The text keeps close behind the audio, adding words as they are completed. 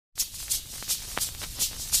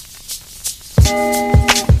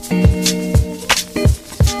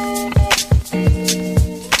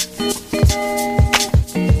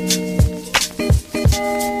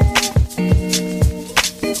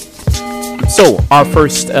So our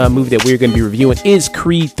first movie that we're going to be reviewing is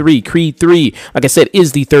Creed 3. Creed 3, like I said,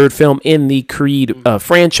 is the third film in the Creed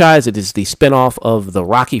franchise. It is the spinoff of the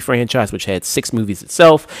Rocky franchise, which had 6 movies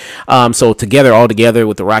itself. So all together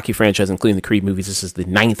with the Rocky franchise, including the Creed movies, this is the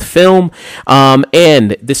 9th film.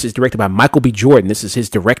 And this is directed by Michael B. Jordan. This is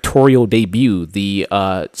his directorial debut. The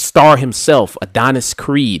star himself, Adonis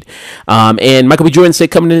Creed. And Michael B. Jordan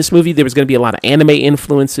said coming to this movie, there was going to be a lot of anime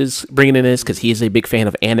influences bringing in this because he is a big fan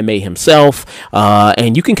of anime himself.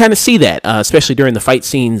 And you can kind of see that, especially during the fight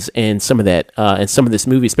scenes and some of that, in some of this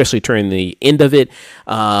movie, especially during the end of it.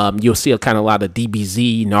 You'll see a kind of lot of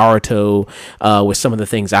DBZ, Naruto, with some of the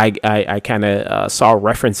things I kind of saw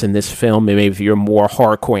reference in this film. And maybe if you're a more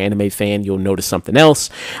hardcore anime fan, you'll notice something else.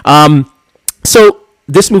 So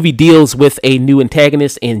this movie deals with a new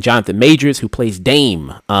antagonist in Jonathan Majors, who plays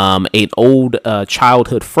Dame, an old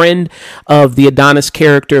childhood friend of the Adonis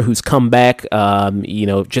character who's come back,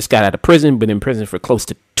 just got out of prison, been in prison for close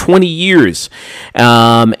to 20 years,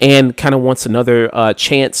 and kind of wants another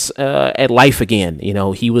chance at life again.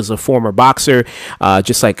 He was a former boxer,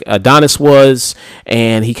 just like Adonis was,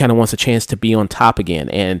 and he kind of wants a chance to be on top again.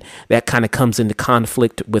 And that kind of comes into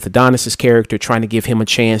conflict with Adonis's character, trying to give him a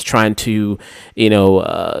chance, trying to,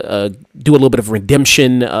 do a little bit of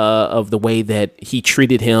redemption of the way that he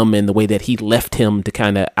treated him and the way that he left him to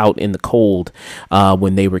kind of out in the cold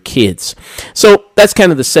when they were kids. So that's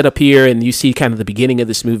kind of the setup here, and you see kind of the beginning of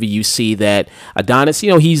this movie. You see that Adonis,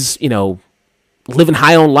 he's, living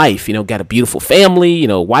high on life, got a beautiful family,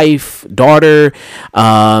 wife, daughter.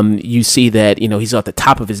 You see that, he's at the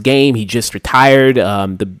top of his game. He just retired.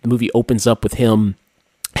 The movie opens up with him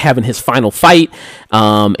having his final fight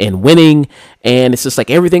and winning. And it's just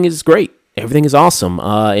like everything is great. Everything is awesome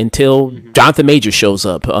until Jonathan Majors shows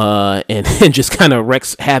up and just kind of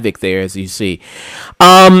wreaks havoc there, as you see.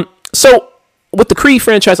 So with the Creed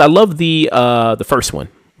franchise, I love the first one.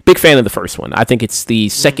 Big fan of the first one. I think it's the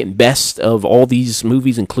second best of all these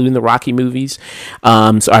movies, including the Rocky movies.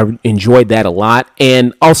 So I enjoyed that a lot.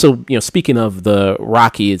 And also, speaking of the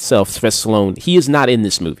Rocky itself, Sylvester Stallone, he is not in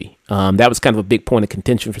this movie. That was kind of a big point of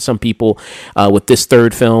contention for some people with this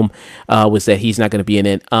third film, was that he's not going to be in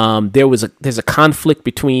it. There's a conflict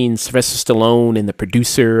between Sylvester Stallone and the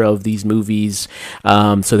producer of these movies.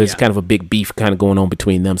 So there's kind of a big beef kind of going on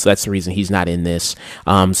between them. So that's the reason he's not in this.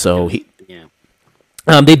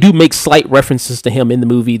 They do make slight references to him in the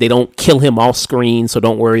movie. They don't kill him off screen, so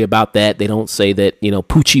don't worry about that. They don't say that,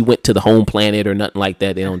 Poochie went to the home planet or nothing like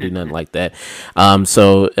that. They don't do nothing like that.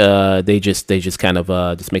 So they just kind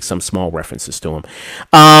of just make some small references to him.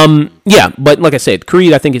 But like I said,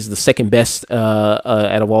 Creed I think is the second best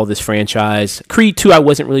out of all this franchise. Creed 2 I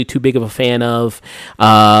wasn't really too big of a fan of.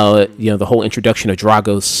 The whole introduction of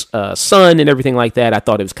Drago's son and everything like that. I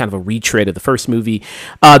thought it was kind of a retread of the first movie.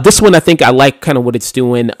 This one I think I like kind of what it's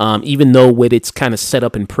doing, even though with its kind of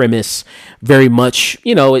setup and premise, very much,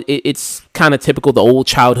 it's kind of typical, the old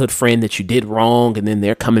childhood friend that you did wrong, and then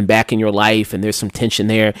they're coming back in your life, and there's some tension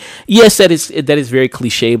there. Yes, that is very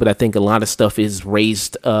cliche, but I think a lot of stuff is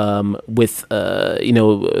raised with,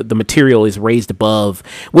 the material is raised above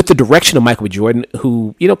with the direction of Michael B. Jordan,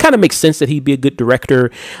 who, kind of makes sense that he'd be a good director,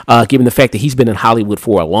 given the fact that he's been in Hollywood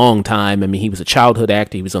for a long time. I mean, he was a childhood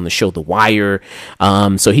actor. He was on the show The Wire.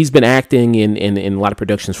 So he's been acting in a lot of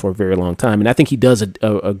productions for a very long time. And I think he does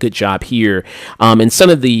a good job here. And some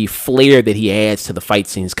of the flair that he adds to the fight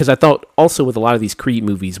scenes, because I thought also with a lot of these Creed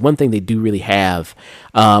movies, one thing they do really have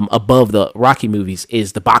above the Rocky movies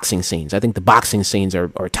is the boxing scenes. I think the boxing scenes are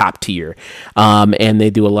top tier, and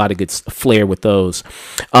they do a lot of good flair with those.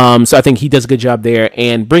 So I think he does a good job there.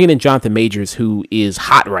 And bringing in Jonathan Majors, who is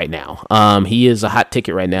hot right now. He is a hot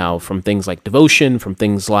ticket right now from things like Devotion, from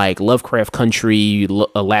things like Lovecraft Country,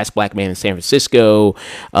 Last Black Man in San Francisco,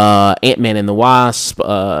 Ant-Man and the Wasp,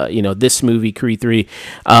 this movie, Creed 3.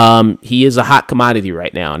 He is a hot commodity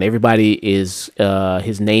right now, and everybody is,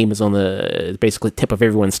 his name is on the basically tip of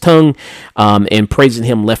everyone's tongue, and praising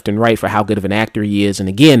him left and right for how good of an actor he is. And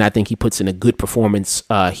again, I think he puts in a good performance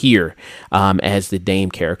here as the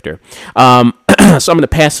Dame character. So I'm going to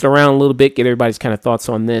pass it around a little bit, get everybody's kind of thoughts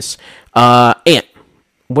on this. Ant,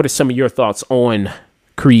 what are some of your thoughts on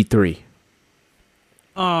Creed 3?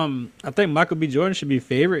 I think Michael B. Jordan should be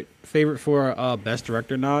favorite for best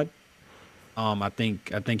director nod. I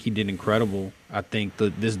think he did incredible. I think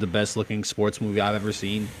this is the best looking sports movie I've ever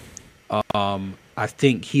seen. I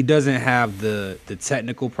think he doesn't have the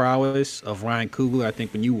technical prowess of Ryan Coogler. I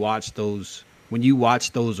think when you watch those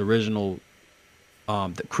original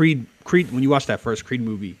The Creed. When you watch that first Creed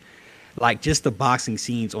movie, like just the boxing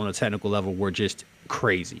scenes on a technical level were just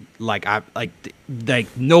crazy. Like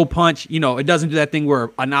no punch. You know, it doesn't do that thing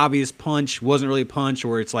where an obvious punch wasn't really a punch,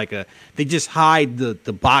 or it's like a they just hide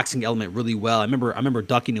the boxing element really well. I remember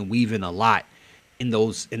ducking and weaving a lot in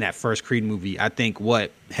that first Creed movie. I think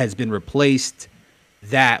what has been replaced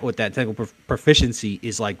that with that technical proficiency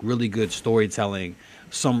is like really good storytelling,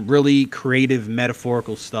 some really creative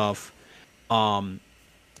metaphorical stuff, some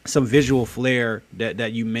visual flair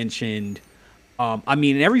that you mentioned. I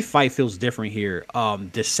mean, every fight feels different here.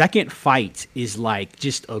 The second fight is like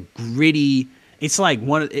just a gritty. It's like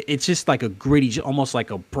It's just like a gritty, almost like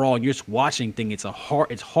a brawl. You're just watching thing. It's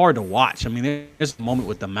hard to watch. I mean, there's a moment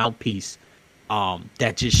with the mouthpiece,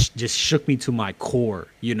 that just shook me to my core.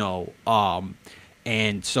 You know,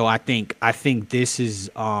 and so I think this is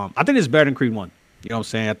I think it's better than Creed One. You know what I'm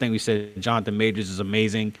saying? I think we said Jonathan Majors is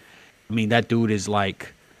amazing. I mean, that dude is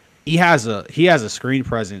like he has a screen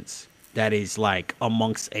presence that is like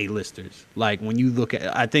amongst A-listers. Like when you look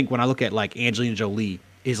at, I think when I look at like Angelina Jolie,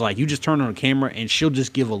 is like you just turn on the camera and she'll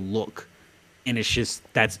just give a look, and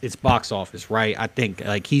it's box office, right? I think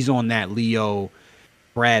like he's on that Leo,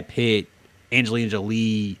 Brad Pitt, Angelina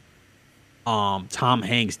Jolie, Tom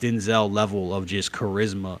Hanks, Denzel level of just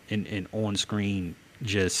charisma and on screen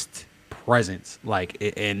just presence.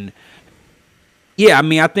 And yeah, I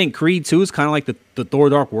mean, I think Creed 2 is kind of like the Thor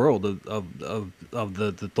Dark World of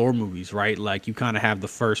the Thor movies, right? Like you kind of have the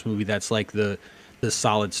first movie that's like the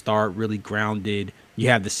solid start, really grounded. You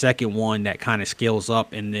have the second one that kind of scales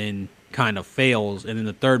up and then kind of fails, and then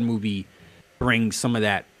the third movie brings some of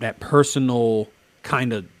that personal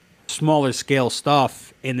kind of smaller scale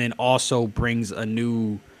stuff, and then also brings a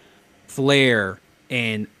new flair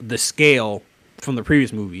and the scale from the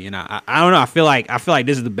previous movie. And I don't know. I feel like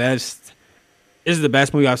this is the best. This is the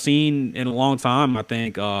best movie I've seen in a long time. I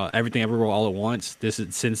think Everything Everywhere All at Once. This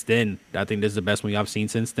is since then. I think this is the best movie I've seen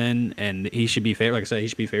since then, and he should be favored. Like I said, he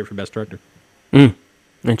should be favored for best director.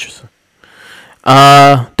 Interesting.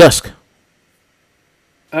 Dusk.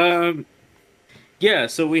 Yeah,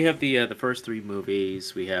 so we have the first three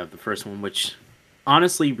movies. We have the first one, which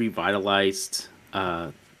honestly revitalized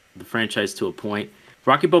the franchise to a point.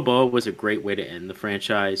 Rocky Balboa was a great way to end the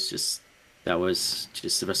franchise. That was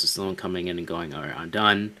just Sylvester Stallone coming in and going, all right, I'm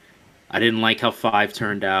done. I didn't like how 5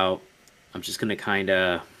 turned out. I'm just gonna kind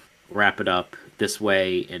of wrap it up this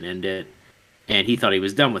way and end it. And he thought he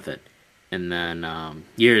was done with it. And then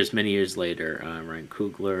many years later, Ryan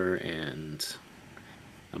Coogler and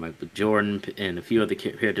Michael Jordan and a few other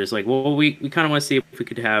characters like, well, we kind of want to see if we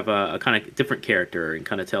could have a kind of different character and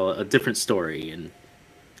kind of tell a different story. And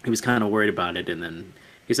he was kind of worried about it. And then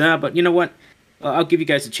he said, but you know what? I'll give you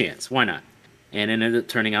guys a chance. Why not? And it ended up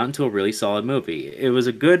turning out into a really solid movie. It was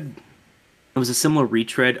a similar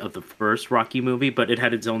retread of the first Rocky movie, but it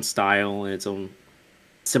had its own style and its own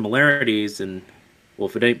similarities. And, well,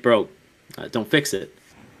 if it ain't broke, don't fix it.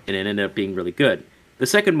 And it ended up being really good. The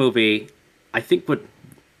second movie, I think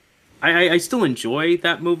I still enjoy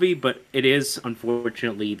that movie, but it is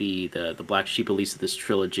unfortunately the black sheep, at least of this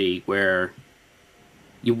trilogy, where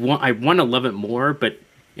I want to love it more, but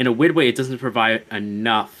in a weird way, it doesn't provide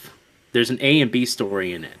enough. There's an A and B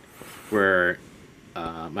story in it, where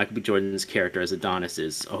Michael B. Jordan's character as Adonis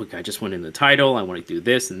is, I just went in the title, I want to do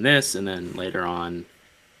this, and then later on,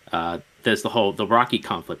 there's the Rocky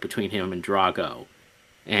conflict between him and Drago,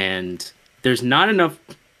 and there's not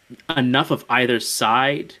enough of either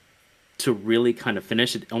side to really kind of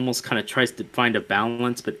finish it. Almost kind of tries to find a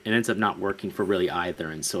balance, but it ends up not working for really either,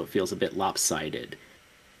 and so it feels a bit lopsided.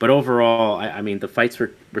 But overall, I mean, the fights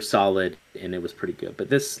were solid, and it was pretty good. But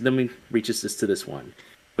then we reaches to this one.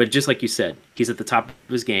 But just like you said, he's at the top of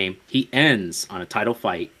his game. He ends on a title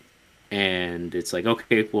fight, and it's like,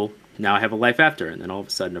 okay, well, now I have a life after. And then all of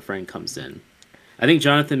a sudden, a friend comes in. I think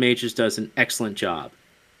Jonathan Majors does an excellent job.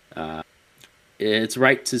 It's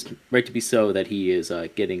right to be so that he is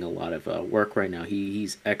getting a lot of work right now.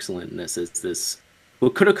 He's excellent in this. It's this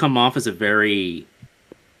what could have come off as a very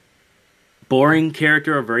boring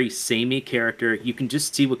character, a very samey character. You can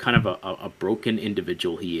just see what kind of a broken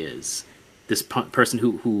individual he is. This person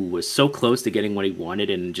who was so close to getting what he wanted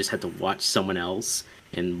and just had to watch someone else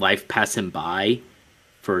and life pass him by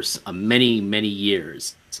for many, many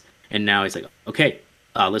years. And now he's like, okay,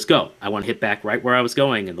 let's go. I want to hit back right where I was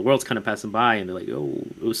going, and the world's kind of passing by, and they're like,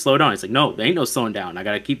 oh, slow down. It's like, no, there ain't no slowing down. I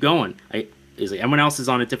got to keep going. He's like, everyone else is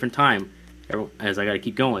on a different time, as I got to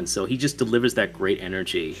keep going. So he just delivers that great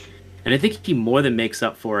energy. And I think he more than makes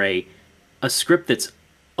up for a script that's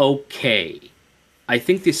okay. I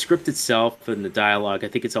think the script itself and the dialogue, I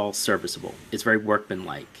think it's all serviceable. It's very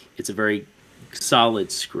workmanlike. It's a very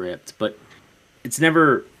solid script, but it's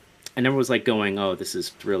never. I never was like going, "Oh, this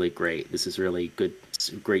is really great. This is really good,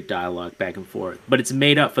 great dialogue back and forth." But it's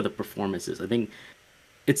made up for the performances. I think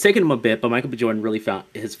it's taken him a bit, but Michael B. Jordan really found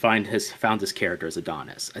his character as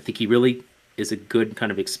Adonis. I think he really is a good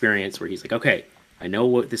kind of experience where he's like, okay, I know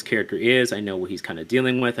what this character is. I know what he's kind of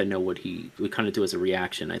dealing with. I know what he would kind of do as a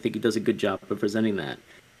reaction. I think he does a good job of presenting that.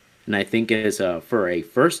 And I think as for a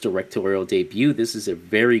first directorial debut, this is a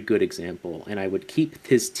very good example. And I would keep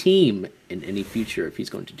his team in any future if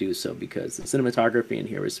he's going to do so, because the cinematography in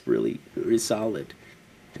here is really solid.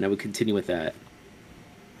 And I would continue with that.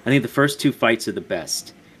 I think the first two fights are the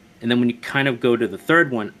best. And then when you kind of go to the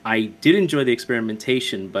third one, I did enjoy the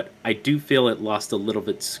experimentation, but I do feel it lost a little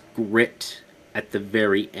bit its grit at the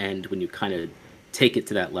very end when you kind of take it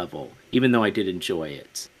to that level, even though I did enjoy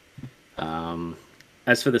it.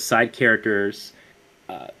 As for the side characters,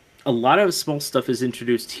 a lot of small stuff is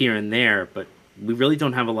introduced here and there, but we really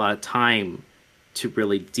don't have a lot of time to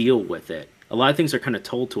really deal with it. A lot of things are kind of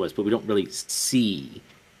told to us, but we don't really see.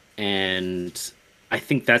 And I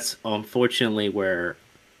think that's unfortunately where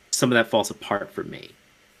some of that falls apart for me.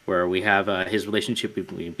 Where we have his relationship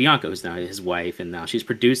between Bianca, who's now his wife, and now she's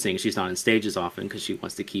producing. She's not on stages often because she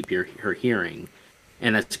wants to keep her hearing.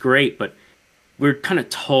 And that's great, but we're kind of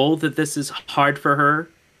told that this is hard for her,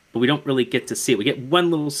 but we don't really get to see it. We get one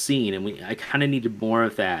little scene, and I kind of needed more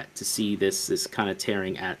of that to see this kind of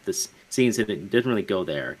tearing at the scenes, and it didn't really go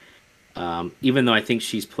there. Even though I think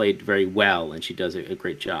she's played very well, and she does a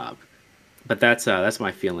great job. But that's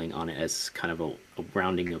my feeling on it as kind of a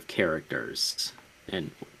rounding of characters and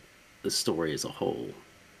the story as a whole.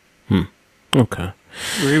 Okay. I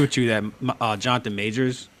agree with you that Jonathan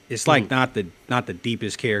Majors is like not the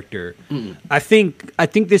deepest character. I think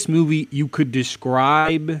this movie, you could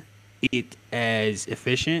describe it as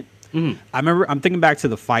efficient. I'm thinking back to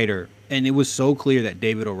The Fighter, and it was so clear that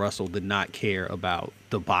David O. Russell did not care about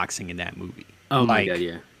the boxing in that movie. Oh my god,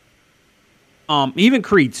 yeah. Even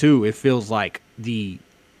Creed 2, it feels like the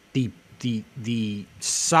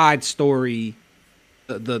side story,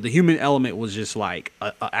 the human element was just like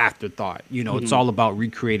a afterthought. You know, it's all about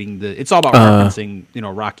recreating it's all about referencing,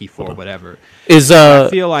 Rocky IV or whatever. I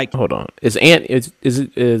feel like, hold on, is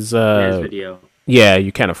his video? Yeah,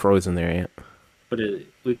 you kind of frozen there, Ant. But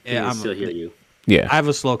we can still hear you. Yeah, I have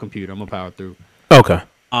a slow computer. I'm gonna power through. Okay.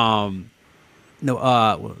 What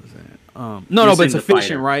was that? No, but it's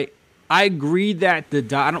efficient, right? I agree that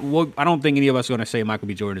I don't think any of us are going to say Michael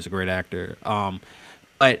B. Jordan is a great actor.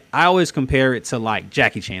 But I always compare it to like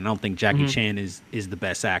Jackie Chan. I don't think Jackie Chan is the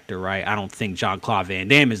best actor, right? I don't think Jean-Claude Van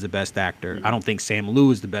Damme is the best actor. I don't think Sam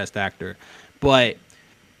Liu is the best actor. But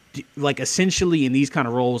like essentially in these kind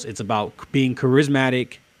of roles, it's about being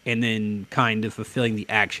charismatic and then kind of fulfilling the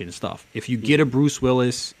action stuff. If you get a Bruce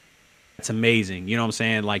Willis, it's amazing. You know what I'm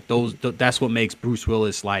saying? Like that's what makes Bruce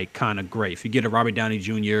Willis like kind of great. If you get a Robert Downey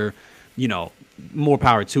Jr., more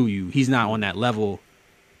power to you. He's not on that level,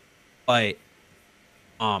 but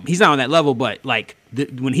like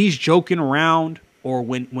when he's joking around or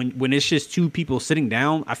when it's just two people sitting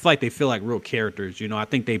down, I feel like they feel like real characters. I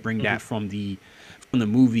think they bring that from the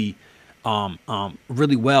movie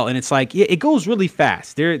really well, and it's like it goes really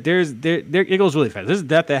fast. It goes really fast. There's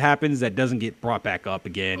death that happens that doesn't get brought back up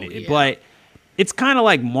again, but it's kind of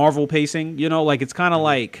like Marvel pacing. Like it's kind of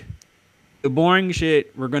like the boring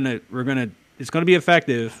shit. It's gonna be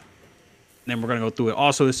effective. And then we're gonna go through it.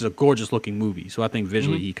 Also, this is a gorgeous looking movie, so I think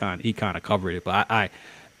visually he kind of covered it. But I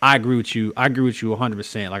agree with you. I agree with you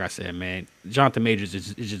 100%. Like I said, man, Jonathan Majors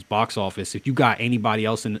is just box office. If you got anybody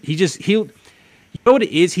else you know what it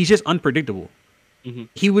is? He's just unpredictable.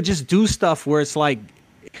 He would just do stuff where it's like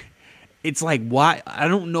why? I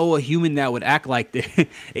don't know a human that would act like that.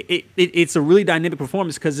 It's a really dynamic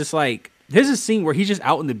performance because it's like there's a scene where he's just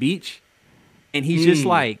out on the beach and he's just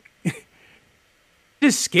like.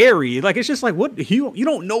 Just scary. Like it's just like what you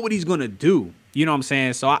don't know what he's gonna do. You know what I'm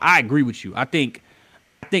saying? So I agree with you. I think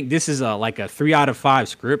this is like a 3 out of 5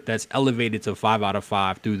 script that's elevated to 5 out of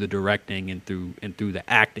 5 through the directing and through the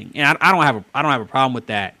acting. And I don't have a problem with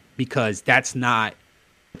that because that's not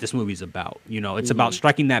what this movie's about. It's about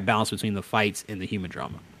striking that balance between the fights and the human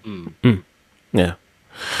drama. Yeah.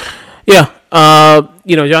 Yeah.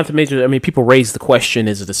 Jonathan Majors, people raise the question,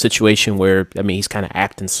 is it a situation where, he's kind of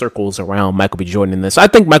acting circles around Michael B. Jordan in this? I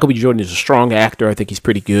think Michael B. Jordan is a strong actor. I think he's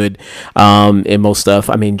pretty good in most stuff.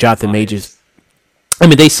 Jonathan Majors,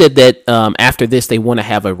 they said that after this, they want to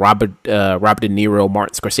have a Robert De Niro,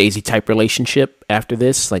 Martin Scorsese type relationship after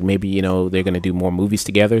this. Like maybe they're gonna do more movies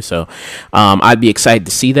together. So I'd be excited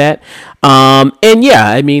to see that. And yeah,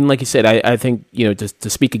 I mean, like you said, I think to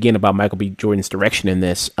speak again about Michael B. Jordan's direction in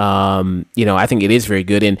this, I think it is very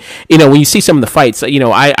good. And when you see some of the fights,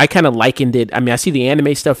 I kind of likened it. I mean, I see the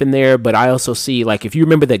anime stuff in there, but I also see, like, if you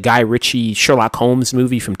remember the Guy Ritchie Sherlock Holmes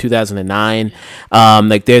movie from 2009,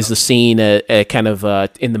 like there's the scene kind of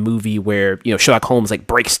in the movie where Sherlock Holmes like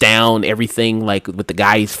breaks down everything, like with the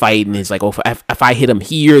guy he's fighting. He's like, oh, if I hit him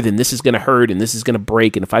here, then this is gonna hurt and this is gonna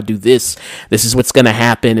break, and if I do this is what's gonna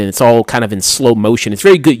happen, and it's all kind of in slow motion. It's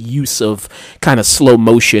very good use of kind of slow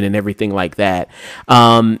motion and everything like that.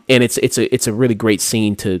 And it's a really great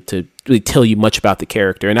scene to really tell you much about the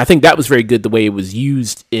character. And I think that was very good the way it was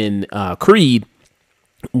used in Creed,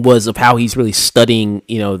 was of how he's really studying,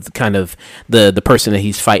 the kind of the person that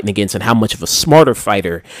he's fighting against and how much of a smarter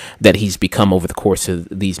fighter that he's become over the course of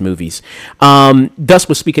these movies. Dusk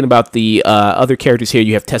was speaking about the other characters here.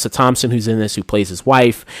 You have Tessa Thompson, who's in this, who plays his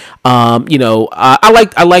wife. I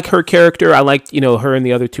like her character. I liked, her in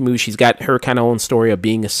the other two movies. She's got her kind of own story of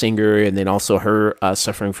being a singer, and then also her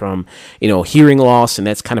suffering from, hearing loss, and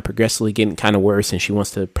that's kind of progressively getting kind of worse, and she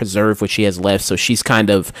wants to preserve what she has left. So she's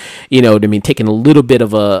kind of, taking a little bit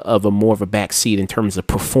of a more of a backseat in terms of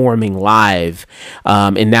performing live,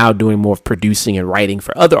 and now doing more of producing and writing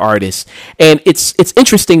for other artists. And it's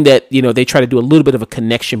interesting that they try to do a little bit of a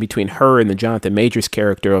connection between her and the Jonathan Majors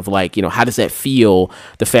character of like, how does that feel,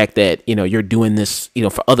 the fact that you're doing this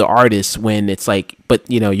for other artists, when it's like, but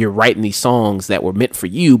you're writing these songs that were meant for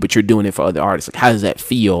you, but you're doing it for other artists. Like, how does that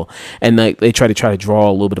feel? And like they try to draw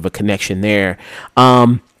a little bit of a connection there.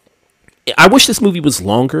 I wish this movie was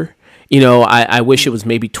longer. I wish it was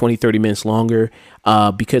maybe 20, 30 minutes longer,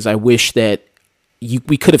 because I wish that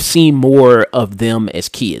we could have seen more of them as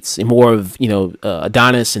kids, and more of,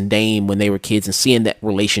 Adonis and Dame when they were kids, and seeing that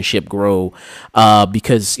relationship grow,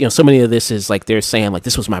 because, so many of this is like, they're saying like,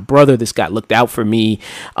 this was my brother, this guy looked out for me,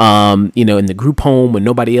 in the group home when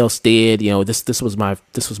nobody else did, this was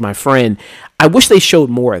my friend. I wish they showed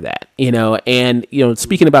more of that, and,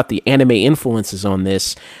 speaking about the anime influences on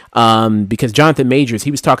this, because Jonathan Majors,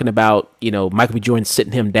 he was talking about, Michael B. Jordan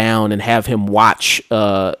sitting him down and have him watch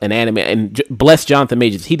an anime, and bless Jonathan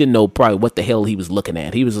Majors, he didn't know probably what the hell he was looking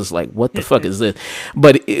at. He was just like, what the fuck is this?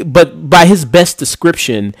 But by his best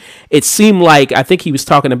description, it seemed like, I think he was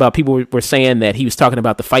talking about, people were saying that he was talking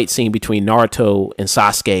about the fight scene between Naruto and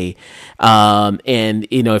Sasuke. And,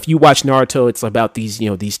 if you watch Naruto, it's about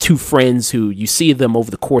these two friends who you see them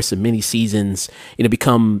over the course of many seasons,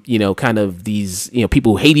 become, kind of these,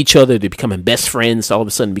 people who hate each other, they're becoming best friends, all of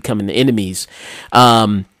a sudden becoming enemies.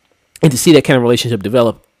 And to see that kind of relationship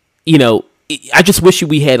develop, I just wish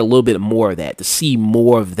we had a little bit more of that, to see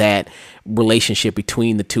more of that relationship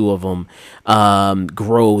between the two of them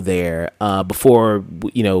grow there, before,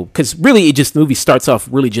 because really the movie starts off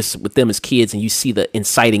really just with them as kids, and you see the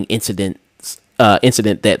inciting incident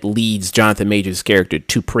that leads Jonathan Majors' character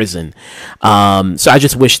to prison. So I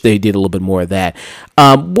just wish they did a little bit more of that.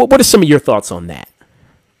 What are some of your thoughts on that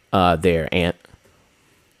there, Ant?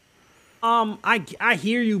 I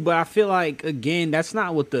hear you, but I feel like, again, that's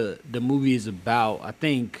not what the movie is about. I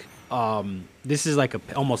think this is like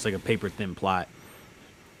almost like a paper thin plot.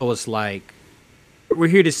 So it's like, we're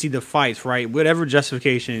here to see the fights, right? Whatever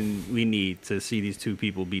justification we need to see these two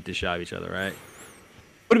people beat the shit out of each other, right?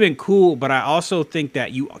 Would have been cool, but I also think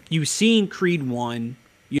that you seen Creed 1,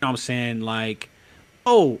 you know what I'm saying? Like,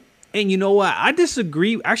 oh, and you know what? I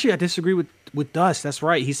disagree. Actually, I disagree with Dusk. That's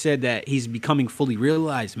right. He said that he's becoming fully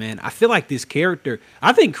realized, man. I feel like this character,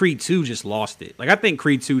 I think Creed 2 just lost it. Like, I think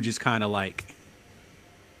Creed 2 just kind of like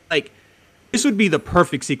this would be the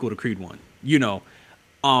perfect sequel to Creed 1,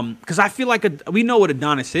 because I feel like we know what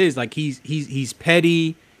Adonis is. Like, he's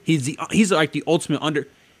petty. He's like the ultimate under. You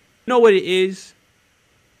know what it is?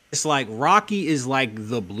 It's like Rocky is like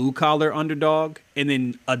the blue collar underdog, and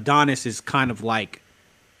then Adonis is kind of like,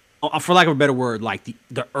 for lack of a better word, like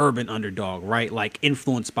the urban underdog, right? Like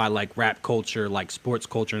influenced by like rap culture, like sports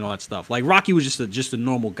culture, and all that stuff. Like Rocky was just a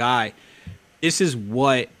normal guy. This is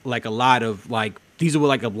what like a lot of like these are what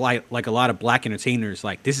like a lot of black entertainers,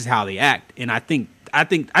 like this is how they act, and I think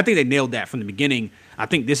they nailed that from the beginning. I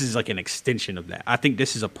think this is like an extension of that. I think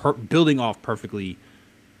this is building off perfectly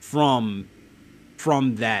from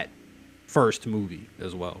that first movie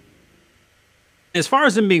as well. As far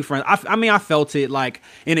as them being friends, I mean, I felt it, like,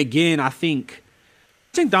 and again, I think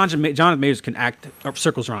Jonathan Majors can act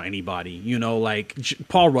circles around anybody, like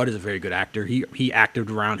Paul Rudd is a very good actor. He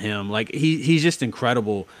acted around him. Like he's just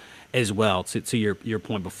incredible as well, to your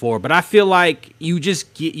point before. But I feel like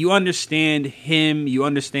you understand him, you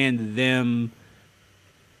understand them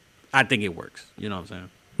I think it works. You know what I'm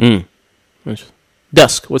saying?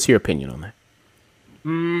 Dusk, what's your opinion on that?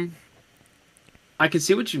 I can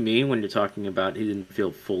see what you mean when you're talking about he didn't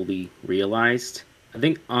feel fully realized. I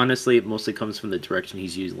think honestly, it mostly comes from the direction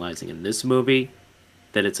he's utilizing in this movie.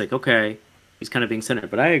 That it's like, okay, he's kind of being centered.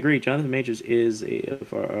 But I agree, Jonathan Majors is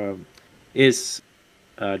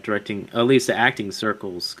directing, at least the acting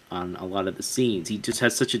circles on a lot of the scenes. He just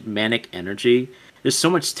has such a manic energy. There's so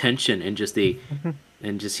much tension and just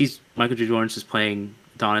he's Michael J. Jordan's just playing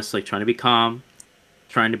Adonis, like trying to be calm,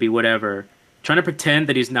 trying to be whatever, trying to pretend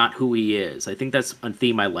that he's not who he is. I think that's one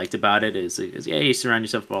theme I liked about it is yeah, you surround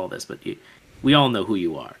yourself with all this, but we all know who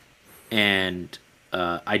you are. And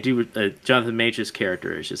I do. Jonathan Majors'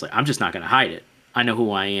 character is just like, I'm just not gonna hide it. I know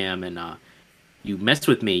who I am, and you mess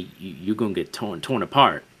with me, you're gonna get torn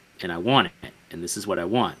apart. And I want it, and this is what I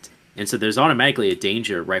want. And so there's automatically a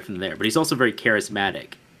danger right from there. But he's also very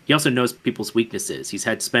charismatic. He also knows people's weaknesses. He's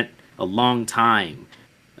spent a long time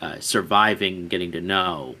surviving, getting to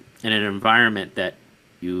know, in an environment that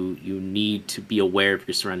you need to be aware of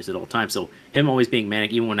your surroundings at all times. So him always being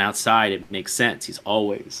manic, even when outside, it makes sense. He's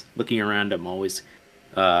always looking around him, always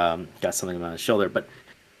got something on his shoulder. But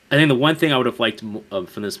I think the one thing I would have liked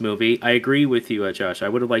from this movie, I agree with you, Josh. I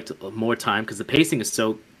would have liked more time because the pacing is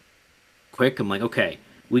so quick. I'm like, okay,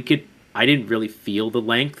 I didn't really feel the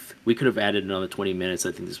length. We could have added another 20 minutes.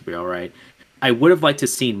 I think this would be all right. I would have liked to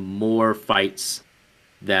see more fights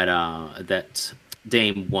that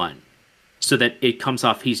Dame won, so that it comes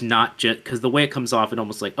off he's not just, because the way it comes off, it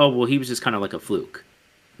almost like, oh well, he was just kind of like a fluke.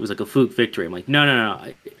 It was like a fluke victory. I'm like,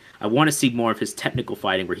 no. I want to see more of his technical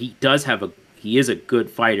fighting, where he is a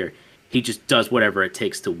good fighter. He just does whatever it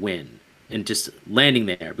takes to win, and just landing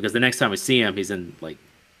there. Because the next time I see him, he's just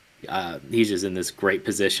in this great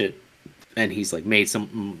position, and he's like made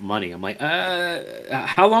some money. I'm like,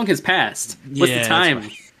 how long has passed? What's the time?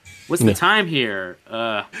 Right. What's the time here?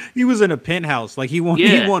 He was in a penthouse. Like he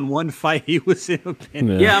won one fight. He was in a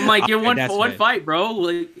penthouse. Yeah, I'm like, you're one fight, bro.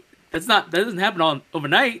 Like that doesn't happen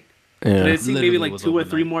overnight. Yeah. And I see maybe like 2 or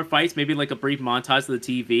 3 more fights, maybe like a brief montage of the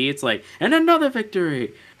TV. It's like, and another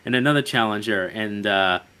victory, and another challenger, and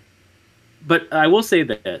but I will say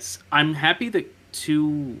this: I'm happy that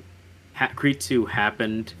Creed 2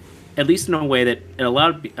 happened, at least in a way that it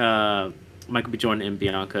allowed Michael B. Jordan and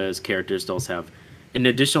Bianca's characters to also have an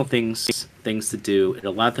additional things to do. It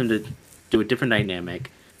allowed them to do a different dynamic,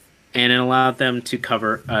 and it allowed them to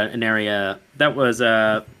cover an area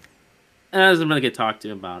that doesn't really get talked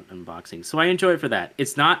to about unboxing. So I enjoy it for that.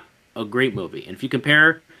 It's not a great movie, and if you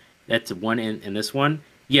compare that to one in this one,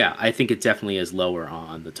 yeah, I think it definitely is lower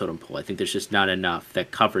on the totem pole. I think there's just not enough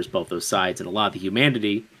that covers both those sides, and a lot of the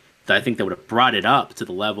humanity that I think that would have brought it up to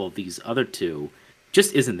the level of these other two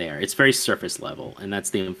just isn't there. It's very surface level, and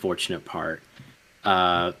that's the unfortunate part.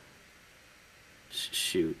 But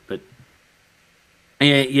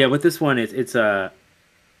yeah, with this one, it's I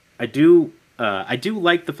do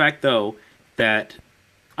like the fact though that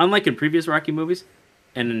unlike in previous Rocky movies,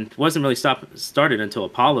 and it wasn't really started until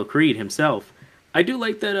Apollo Creed himself, I do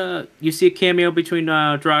like that you see a cameo between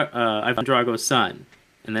Ivan Drago's son,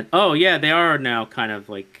 and then they are now kind of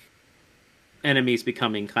like enemies,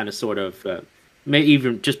 becoming kind of sort of may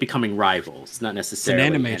even just becoming rivals, not necessarily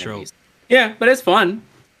an anime enemies. trope. Yeah, but it's fun.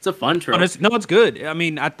 It's a fun trope. It's good. I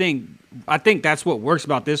mean, I think that's what works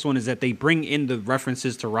about this one is that they bring in the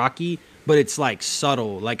references to Rocky, but it's like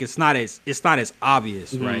subtle. Like it's not as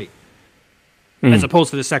obvious, mm-hmm. right? Mm-hmm. As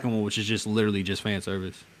opposed to the second one, which is just literally just fan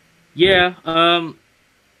service. Yeah.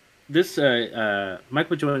 This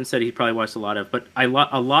Michael Jordan said he probably watched a lot of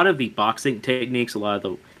the boxing techniques, a lot of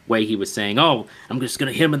the way he was saying, "Oh, I'm just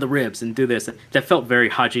gonna hit him in the ribs and do this." That felt very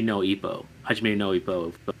Hajime no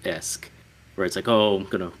Ippo-esque, where it's like, "Oh, I'm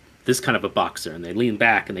gonna this kind of a boxer," and they lean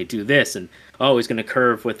back and they do this, and oh, he's gonna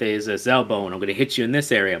curve with his elbow, and I'm gonna hit you in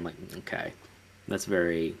this area. I'm like, okay, that's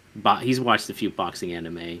very. He's watched a few boxing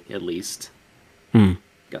anime at least.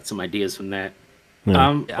 Got some ideas from that.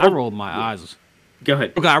 Yeah. I rolled my eyes. Go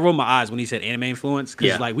ahead. Okay, I rolled my eyes when he said anime influence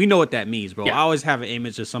because like we know what that means, bro. Yeah. I always have an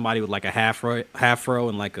image of somebody with like a half fro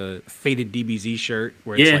and like a faded DBZ shirt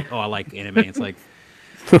where it's like, oh, I like anime. It's like,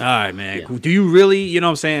 all right, man. Yeah. Do you really? You know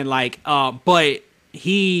what I'm saying? Like, but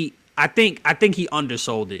I think he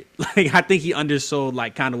undersold it. Like, I think he undersold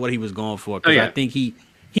like kind of what he was going for because I think he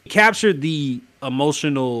captured the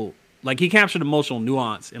emotional,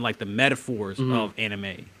 nuance and like the metaphors of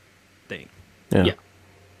anime thing. Yeah.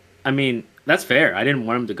 I mean, that's fair. I didn't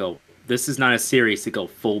want him to go. This is not a series to go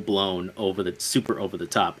full blown super over the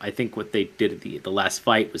top. I think what they did at the last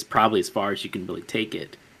fight was probably as far as you can really take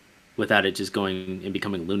it, without it just going and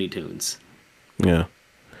becoming Looney Tunes. Yeah.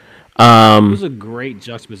 It was a great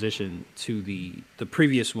juxtaposition to the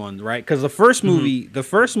previous one, right? Because the first movie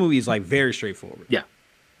is like very straightforward. Yeah,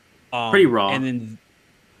 pretty raw. And then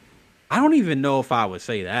I don't even know if I would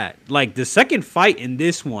say that. Like the second fight in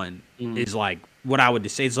this one is like what I would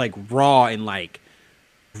say. It's like raw and like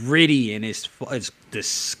gritty, and it's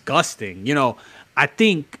disgusting. You know, I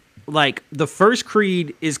think like the first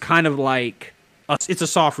Creed is kind of like it's a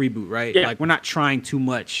soft reboot, right? Yeah. Like we're not trying too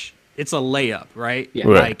much. It's a layup, right? Yeah.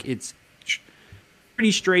 Right. Like it's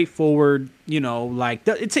pretty straightforward. You know, like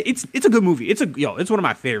it's a good movie. It's one of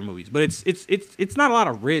my favorite movies, but it's not a lot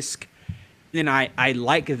of risk. And I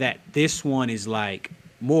like that this one is like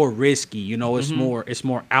more risky. You know, it's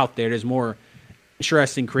more out there. There's more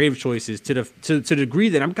interesting creative choices to the degree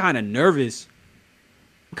that I'm kind of nervous.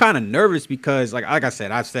 I'm kind of nervous because like I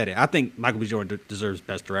said, I've said it. I think Michael B. Jordan deserves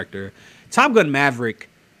Best Director. Top Gun Maverick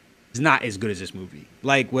is not as good as this movie.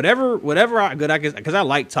 Like whatever I guess because I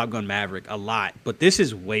like Top Gun Maverick a lot, but this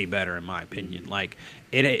is way better in my opinion. Like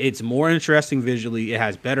it's more interesting visually. It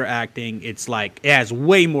has better acting. It's like it has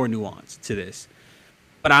way more nuance to this.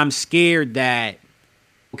 But I'm scared that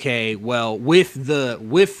okay, well with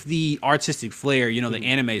the artistic flair, you know, the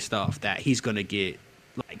anime stuff, that he's gonna get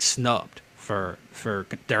like snubbed for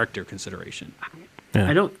director consideration. Yeah.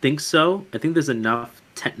 I don't think so. I think there's enough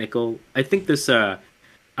technical. I think this.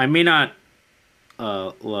 I may not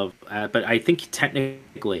love, but I think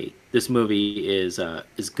technically this movie is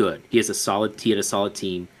good. He had a solid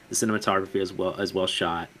team. The cinematography is well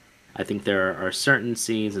shot. I think there are certain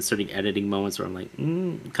scenes and certain editing moments where I'm like,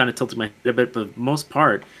 kind of tilting my head a bit, but for the most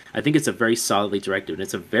part, I think it's a very solidly directed, and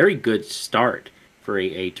it's a very good start for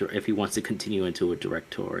if he wants to continue into a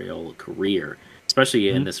directorial career, especially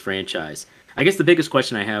in this franchise. I guess the biggest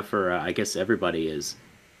question I have for I guess everybody is,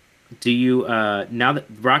 do you now that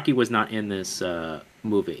Rocky was not in this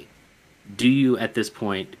movie, do you at this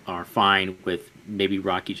point are fine with maybe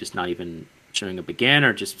Rocky just not even showing up again,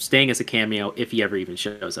 or just staying as a cameo if he ever even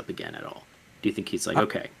shows up again at all? Do you think he's like,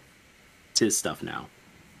 okay, it's his stuff now?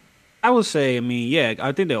 I would say, I mean, yeah,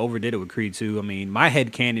 I think they overdid it with Creed 2. I mean, my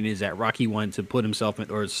headcanon is that Rocky wanted to put himself in,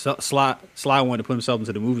 or Sly wanted to put himself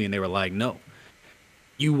into the movie, and they were like, no.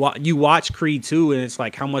 You watch Creed 2, and it's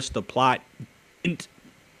like how much the plot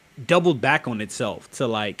doubled back on itself to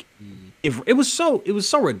like, if it was so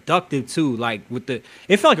reductive too. Like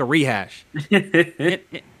it felt like a rehash.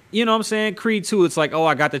 You know what I'm saying? Creed 2, it's like, oh,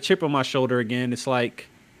 I got the chip on my shoulder again. It's like,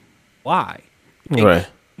 why? Right.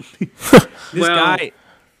 This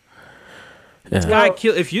guy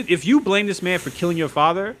kill. If you blame this man for killing your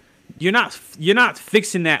father, you're not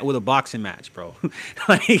fixing that with a boxing match, bro.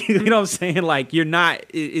 Like, you know what I'm saying? Like, you're not.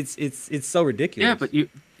 It's so ridiculous. Yeah,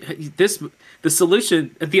 but the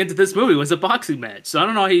solution at the end of this movie was a boxing match. So I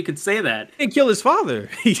don't know how you can say that. He didn't kill his father.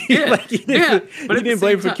 But he didn't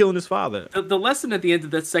blame him for killing his father. The lesson at the end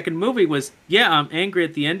of that second movie was, yeah, I'm angry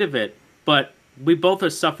at the end of it, but we both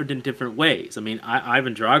have suffered in different ways. I mean,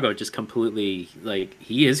 Ivan Drago just completely, like,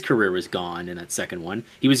 his career was gone in that second one.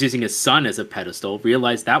 He was using his son as a pedestal,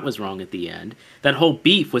 realized that was wrong at the end. That whole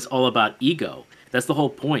beef was all about ego. That's the whole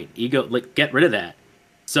point. Ego, like, get rid of that.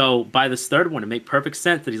 So by this third one, it made perfect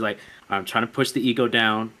sense that he's like, I'm trying to push the ego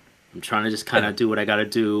down. I'm trying to just kind of do what I got to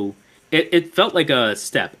do. It felt like a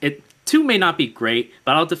step. 2 may not be great,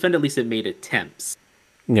 but I'll defend at least it made attempts.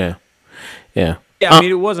 Yeah. Yeah, I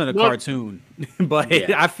mean, it wasn't a cartoon, but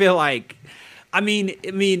I feel like, I mean,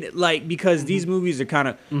 like, because these movies are kind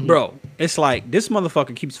of, bro, it's like, this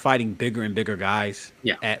motherfucker keeps fighting bigger and bigger guys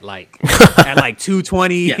at like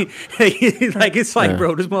 220. Yeah. Like, it's like,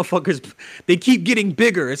 bro, this motherfuckers, they keep getting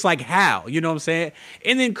bigger. It's like, how? You know what I'm saying?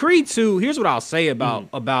 And then Creed 2, here's what I'll say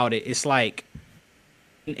about it. It's like,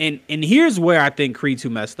 and here's where I think Creed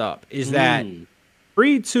 2 messed up, is that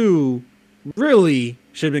Creed 2 really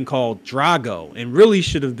should have been called Drago, and really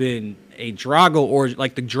should have been a Drago, or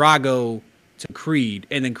like the Drago to Creed,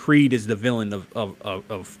 and then Creed is the villain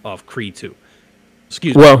of Creed 2.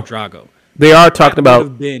 Excuse me, Drago. They are talking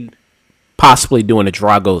about possibly doing a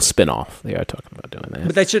Drago spinoff. They are talking about doing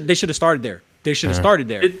that. But they should have started there. They should have started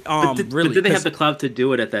there. But did they have the clout to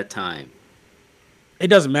do it at that time? It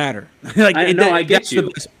doesn't matter. Like, I get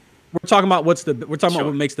you. We're talking about what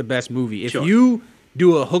makes the best movie. If you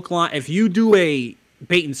do a hook line, if you do a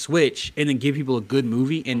bait and switch and then give people a good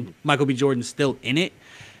movie and Michael B. Jordan's still in it,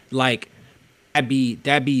 like, that'd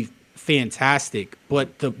be fantastic.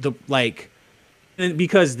 But the like, and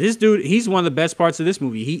because this dude, he's one of the best parts of this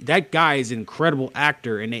movie. That guy is an incredible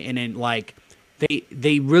actor, and then like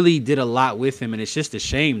they really did a lot with him, and it's just a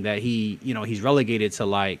shame that he's relegated to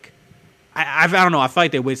like, I don't know. I feel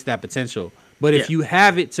like they wasted that potential. But if you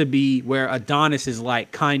have it to be where Adonis is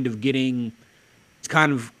like kind of getting, it's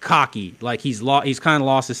kind of cocky, like he's kind of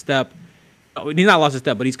lost his step. He's not lost his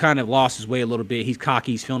step, but he's kind of lost his way a little bit. He's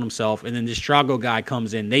cocky, he's feeling himself, and then this Drago guy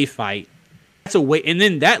comes in, they fight. That's a way, and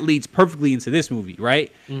then that leads perfectly into this movie,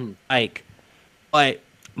 right? Like, but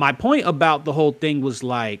my point about the whole thing was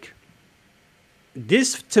like,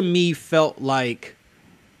 this to me felt like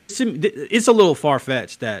it's a little far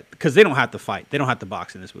fetched that because they don't have to fight, they don't have to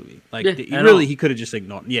box in this movie. Like, he could have just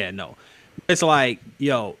ignored. Yeah, no, it's like,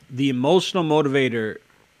 yo, the emotional motivator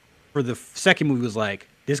for the second movie was like,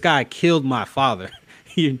 this guy killed my father.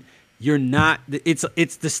 You're not.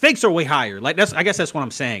 It's the stakes are way higher. Like I guess that's what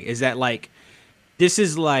I'm saying is that like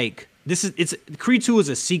it's Creed 2 is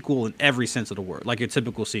a sequel in every sense of the word, like your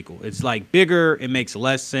typical sequel. It's like bigger, it makes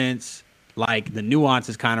less sense, like the nuance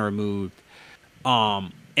is kind of removed.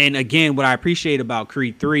 And again, what I appreciate about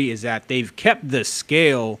Creed 3 is that they've kept the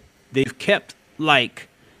scale, they've kept like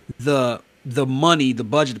the money, the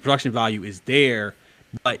budget, the production value is there,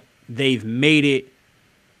 but they've made it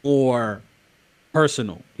more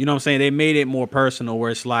personal. You know what I'm saying? They made it more personal where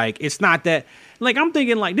it's like, it's not that, like, I'm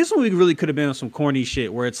thinking like this movie really could have been some corny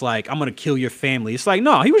shit where it's like, I'm going to kill your family. It's like,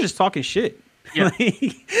 no, he was just talking shit. Yeah. Like,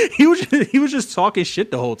 he was just talking shit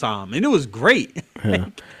the whole time. And it was great. Yeah.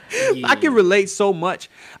 I can relate so much.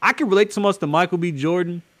 I can relate so much to Michael B.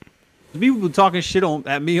 Jordan. People talking shit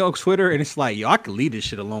at me on Twitter, and it's like, yo, I could leave this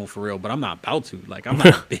shit alone for real, but I'm not about to. Like, I'm not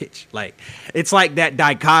a bitch. Like, it's like that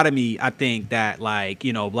dichotomy, I think, that, like,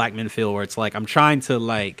 you know, black men feel where it's like, I'm trying to,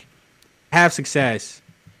 like, have success.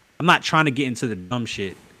 I'm not trying to get into the dumb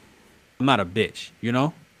shit. I'm not a bitch, you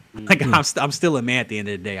know? Like, I'm still a man at the end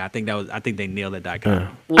of the day. I think they nailed that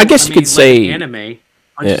dichotomy. Well, I guess you could say anime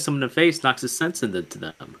punches someone in the face, knocks a sense into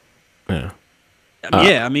them. Yeah.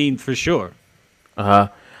 Yeah, I mean, for sure.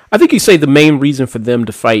 I think you say the main reason for them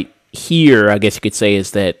to fight here, I guess you could say,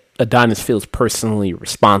 is that Adonis feels personally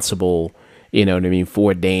responsible, you know what I mean,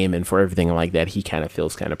 for Dame and for everything like that. He kind of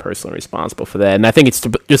feels kind of personally responsible for that. And I think it's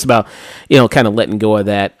just about, you know, kind of letting go of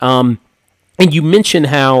that. And you mentioned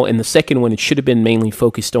how in the second one, it should have been mainly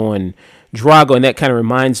focused on Drago. And that kind of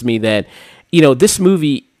reminds me that, you know, this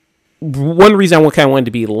movie, one reason I kind of wanted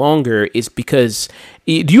to be longer is because,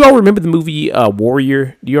 do you all remember the movie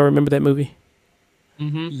Warrior? Do you all remember that movie?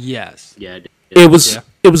 Mm-hmm. Yes. Yeah. It was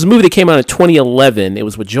a movie that came out in 2011. It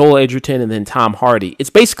was with Joel Edgerton and then Tom Hardy.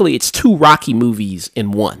 It's two Rocky movies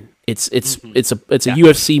in one. It's a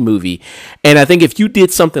UFC movie, and I think if you did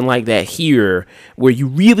something like that here, where you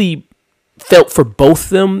really felt for both of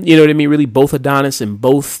them, you know what I mean, really both Adonis and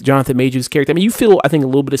both Jonathan Majors' character. I mean, you feel, I think, a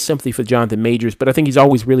little bit of sympathy for Jonathan Majors, but I think he's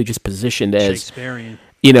always really just positioned as Shakespearean.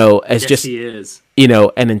 You know, as yes, he is. You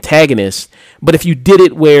know, an antagonist. But if you did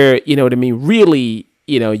it where, you know what I mean, really,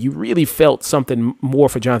 you know, you really felt something more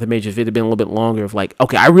for Jonathan Majors, if it had been a little bit longer of like,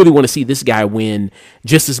 okay, I really want to see this guy win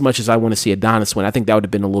just as much as I want to see Adonis win. I think that would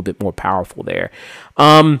have been a little bit more powerful there.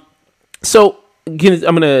 So again,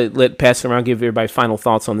 I'm going to pass it around, give everybody final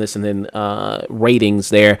thoughts on this and then ratings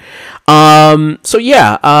there. I think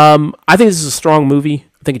this is a strong movie.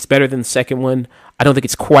 I think it's better than the second one. I don't think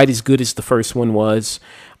it's quite as good as the first one was,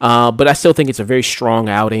 but I still think it's a very strong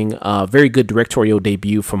outing, very good directorial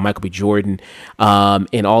debut from Michael B. Jordan,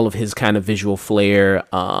 and all of his kind of visual flair,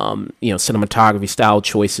 cinematography style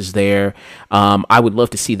choices there. I would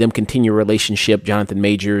love to see them continue a relationship, Jonathan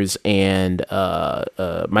Majors and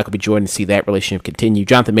Michael B. Jordan, see that relationship continue.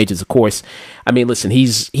 Jonathan Majors, of course, I mean, listen,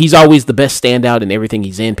 he's always the best standout in everything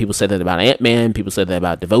he's in. People said that about Ant-Man. People said that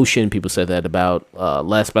about Devotion. People said that about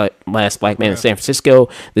Last Black Man in San Francisco.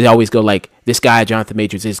 They always go like, this guy Jonathan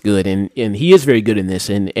Majors is good, and he is very good in this,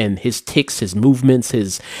 and his ticks, his movements,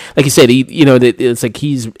 his, like you said, it's like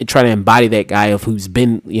he's trying to embody that guy of who's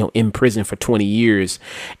been, you know, in prison for 20 years,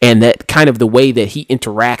 and that kind of the way that he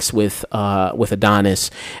interacts with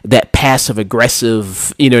Adonis, that passive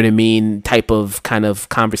aggressive, you know what I mean, type of kind of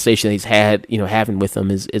conversation that he's had, you know, having with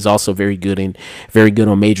him is also very good and very good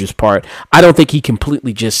on Majors' part. I don't think he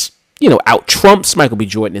completely just, you know, out trumps Michael B.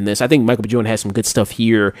 Jordan in this. I think Michael B. Jordan has some good stuff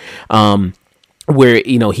here. Where,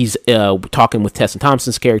 you know, he's talking with Tessa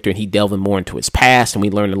Thompson's character and he delving more into his past, and we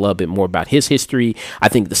learn a little bit more about his history. I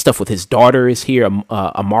think the stuff with his daughter is here.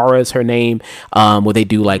 Amara is her name, where they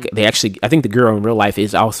do like, I think the girl in real life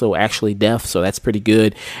is also actually deaf, so that's pretty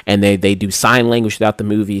good. And they do sign language throughout the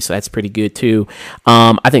movie, so that's pretty good too.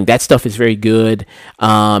 I think that stuff is very good.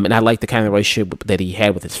 And I like the kind of relationship that he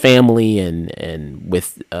had with his family and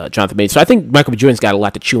with Jonathan Majors. So I think Michael B. Jordan's got a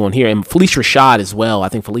lot to chew on here. And Felicia Rashad as well. I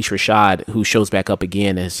think Felicia Rashad, who shows back back up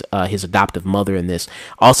again as his adoptive mother in this,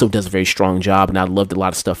 also does a very strong job, and I loved a lot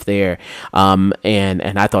of stuff there. And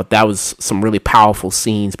I thought that was some really powerful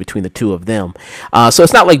scenes between the two of them. So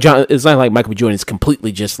it's not like Michael B. Jordan is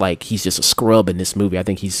completely just like he's just a scrub in this movie. I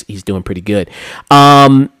think he's doing pretty good.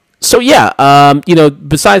 So yeah,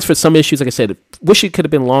 besides for some issues, like I said, wish it could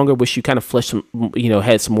have been longer. Wish you kind of fleshed some,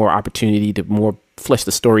 had some more opportunity to more flesh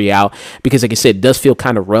the story out, because like I said, it does feel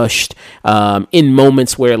kind of rushed in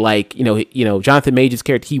moments where like Jonathan Majors'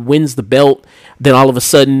 character, he wins the belt, then all of a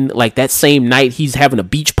sudden like that same night he's having a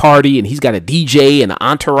beach party and he's got a DJ and an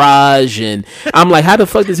entourage, and I'm like, how the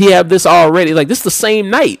fuck does he have this already? Like, this is the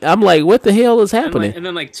same night. I'm like, what the hell is happening? And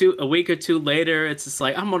then a week or two later, it's just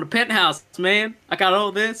like, I'm on the penthouse, man. I got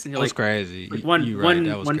all this. And you're like, crazy. Like one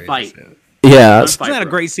fight. Yeah, wasn't that a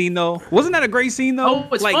great scene though? Oh,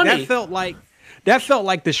 it's like funny. That felt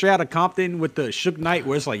like the Straight Outta Compton with the Suge Knight,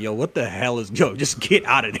 where it's like, yo, what the hell is, just get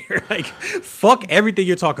out of there. Like, fuck everything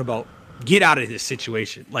you're talking about. Get out of this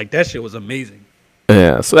situation. Like, that shit was amazing.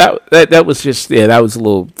 Yeah, so that was just, that was a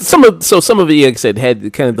little, some of it, like I said,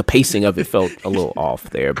 had kind of the pacing of it felt a little off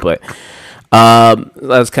there, but that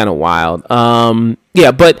was kind of wild.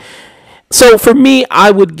 But so for me, I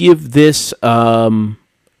would give this a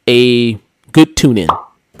good tune in.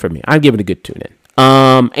 For me, I'd give it a good tune in.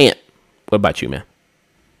 Ant, what about you, man?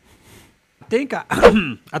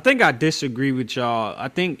 I think I disagree with y'all. I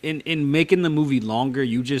think in making the movie longer,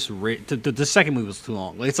 you just the second movie was too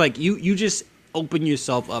long. It's like you just open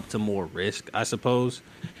yourself up to more risk, I suppose.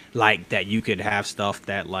 Like that you could have stuff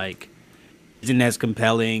that like isn't as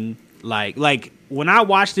compelling. Like when I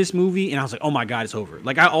watched this movie and I was like, oh my god, it's over.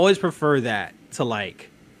 Like I always prefer that to like,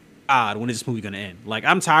 when is this movie gonna end? Like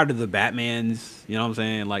I'm tired of the Batmans, you know what I'm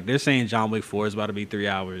saying? Like they're saying John Wick 4 is about to be 3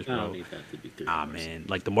 hours, bro. I don't need that to be 3 hours. Man,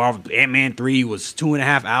 like the Marvel Ant-Man 3 was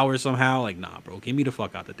 2.5 hours somehow. Like nah, bro, get me the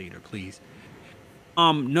fuck out the theater, please.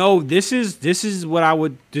 No, this is what I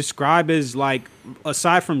would describe as like,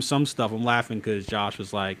 aside from some stuff, I'm laughing because Josh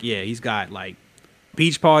was like, yeah, he's got like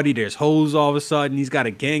beach party, there's hoes all of a sudden, he's got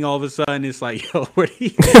a gang all of a sudden. It's like, yo,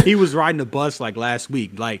 he was riding a bus like last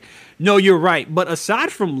week. Like, no, you're right. But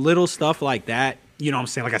aside from little stuff like that, you know what I'm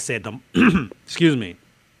saying? Like I said, excuse me,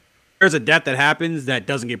 there's a death that happens that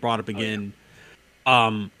doesn't get brought up again.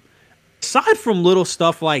 Aside from little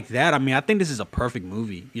stuff like that, I mean, I think this is a perfect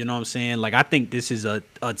movie. You know what I'm saying? Like, I think this is a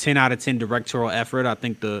 10 out of 10 directorial effort. I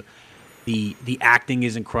think the acting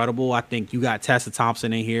is incredible. I think you got Tessa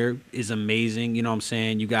Thompson in here is amazing. You know what I'm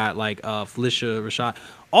saying? You got like Felicia Rashad.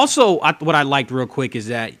 Also, what I liked real quick is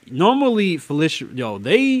that normally Felicia,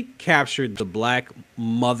 they captured the black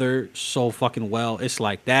mother so fucking well. It's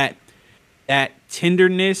like that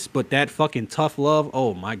tenderness, but that fucking tough love.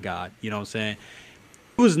 Oh my God. You know what I'm saying?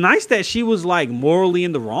 It was nice that she was like morally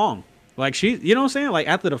in the wrong. Like she, you know what I'm saying? Like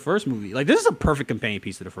after the first movie, like this is a perfect companion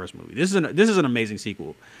piece to the first movie. This is an amazing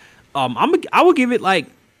sequel. I would give it like,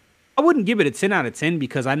 I wouldn't give it a 10 out of 10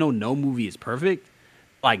 because I know no movie is perfect.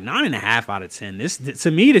 Like 9.5 out of 10. This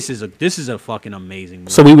to me, this is a fucking amazing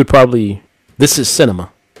movie. So we would probably, this is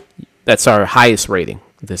cinema. That's our highest rating.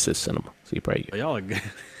 This is cinema. So you probably, y'all are good.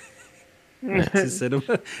 This is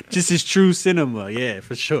cinema. This is true cinema. Yeah,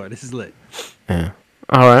 for sure. This is lit. Yeah.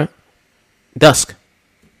 All right. Dusk.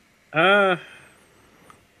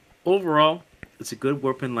 Overall, it's a good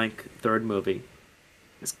Warpin' like third movie.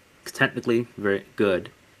 Technically very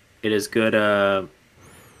good. It is good. I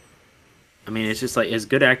mean, it's just like it's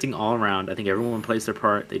good acting all around. I think everyone plays their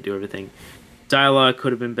part. They do everything. Dialogue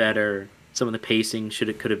could have been better. Some of the pacing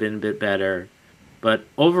could have been a bit better. But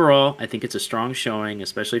overall, I think it's a strong showing,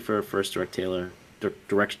 especially for a first directing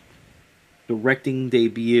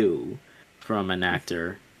debut from an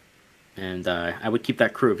actor. And I would keep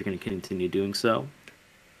that crew if you're going to continue doing so.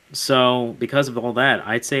 So because of all that,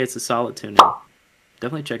 I'd say it's a solid tune-in.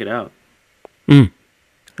 Definitely check it out.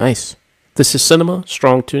 Nice. This is cinema,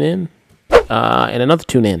 strong tune in, and another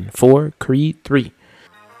tune in for Creed 3.